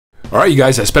All right, you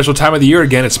guys, a special time of the year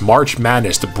again. It's March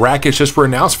Madness. The brackets just were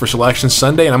announced for Selection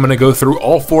Sunday, and I'm going to go through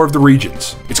all 4 of the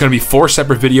regions. It's going to be 4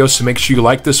 separate videos, so make sure you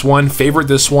like this one, favorite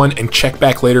this one, and check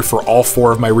back later for all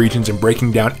 4 of my regions and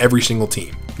breaking down every single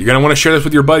team. You're going to want to share this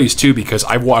with your buddies too, because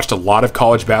I've watched a lot of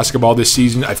college basketball this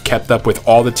season. I've kept up with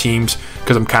all the teams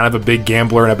because I'm kind of a big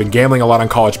gambler, and I've been gambling a lot on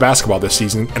college basketball this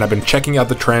season, and I've been checking out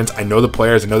the trends. I know the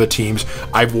players, I know the teams.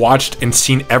 I've watched and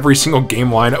seen every single game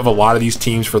line of a lot of these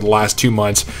teams for the last 2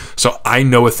 months, so I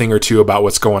know a thing or two about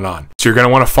what's going on. So you're going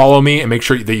to want to follow me and make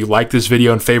sure that you like this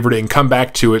video and favorite it and come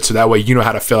back to it so that way you know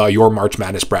how to fill out your March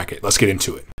Madness bracket. Let's get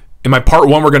into it. In my part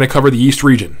 1, we're going to cover the East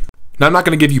region. Now, I'm not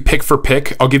going to give you pick for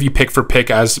pick. I'll give you pick for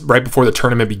pick as right before the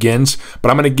tournament begins,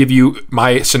 but I'm going to give you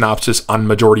my synopsis on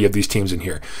majority of these teams in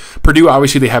here. Purdue,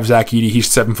 obviously, they have Zach Edey. He's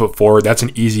 7'4". That's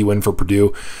an easy win for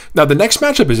Purdue. Now, the next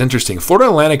matchup is interesting. Florida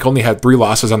Atlantic only had 3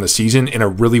 losses on the season in a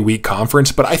really weak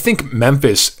conference, but I think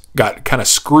Memphis got kind of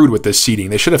screwed with this seeding.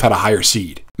 They should have had a higher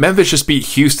seed. Memphis just beat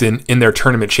Houston in their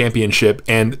tournament championship,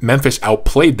 and Memphis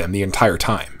outplayed them the entire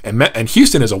time. And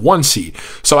Houston is a 1 seed.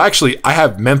 So actually, I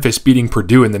have Memphis beating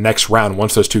Purdue in the next round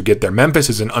once those two get there. Memphis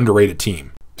is an underrated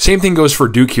team. Same thing goes for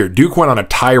Duke here. Duke went on a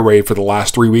tirade for the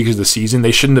last 3 weeks of the season.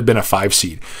 They shouldn't have been a 5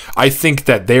 seed. I think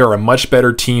that they are a much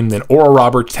better team than Oral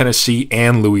Roberts, Tennessee,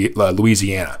 and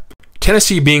Louisiana.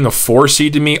 Tennessee being a 4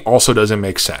 seed to me also doesn't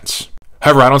make sense.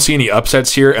 However, I don't see any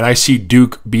upsets here, and I see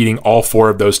Duke beating all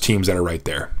 4 of those teams that are right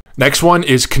there. Next one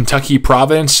is Kentucky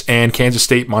Providence and Kansas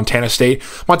State, Montana State.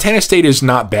 Montana State is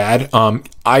not bad.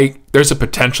 There's a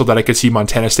potential that I could see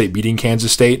Montana State beating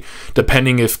Kansas State,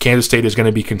 depending if Kansas State is going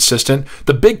to be consistent.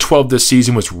 The Big 12 this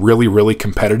season was really, really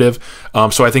competitive,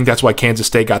 so I think that's why Kansas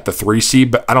State got the 3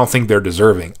 seed, but I don't think they're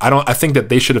deserving. I think that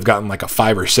they should have gotten like a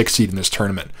 5 or 6 seed in this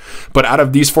tournament. But out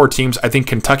of these 4 teams, I think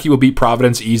Kentucky will beat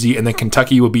Providence easy, and then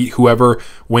Kentucky will beat whoever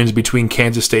wins between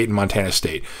Kansas State and Montana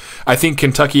State. I think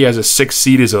Kentucky as a 6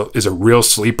 seed is a real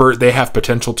sleeper. They have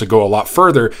potential to go a lot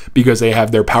further because they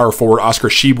have their power forward, Oscar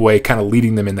Tshiebwe, kind of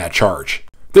leading them in that charge.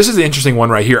 This is the interesting one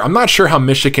right here. I'm not sure how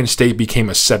Michigan State became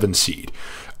a 7 seed.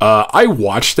 I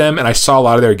watched them and I saw a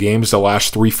lot of their games the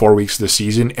last 3-4 weeks of the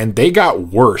season, and they got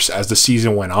worse as the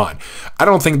season went on. I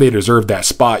don't think they deserved that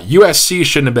spot. USC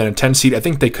shouldn't have been a 10 seed. I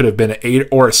think they could have been an 8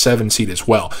 or a 7 seed as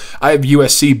well. I have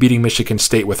USC beating Michigan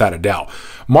State without a doubt.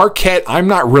 Marquette, I'm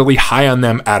not really high on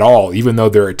them at all, even though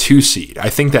they're a 2 seed. I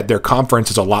think that their conference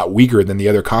is a lot weaker than the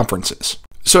other conferences.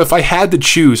 So if I had to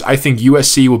choose, I think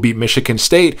USC will beat Michigan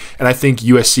State, and I think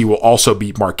USC will also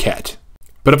beat Marquette.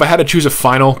 But if I had to choose a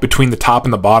final between the top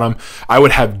and the bottom, I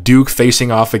would have Duke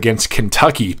facing off against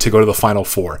Kentucky to go to the Final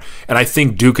Four. And I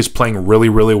think Duke is playing really,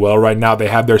 really well right now. They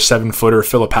have their 7-footer,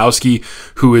 Filipowski,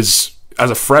 who is,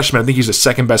 as a freshman, I think he's the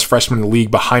 2nd best freshman in the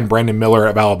league behind Brandon Miller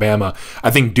of Alabama.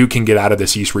 I think Duke can get out of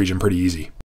this East region pretty easy.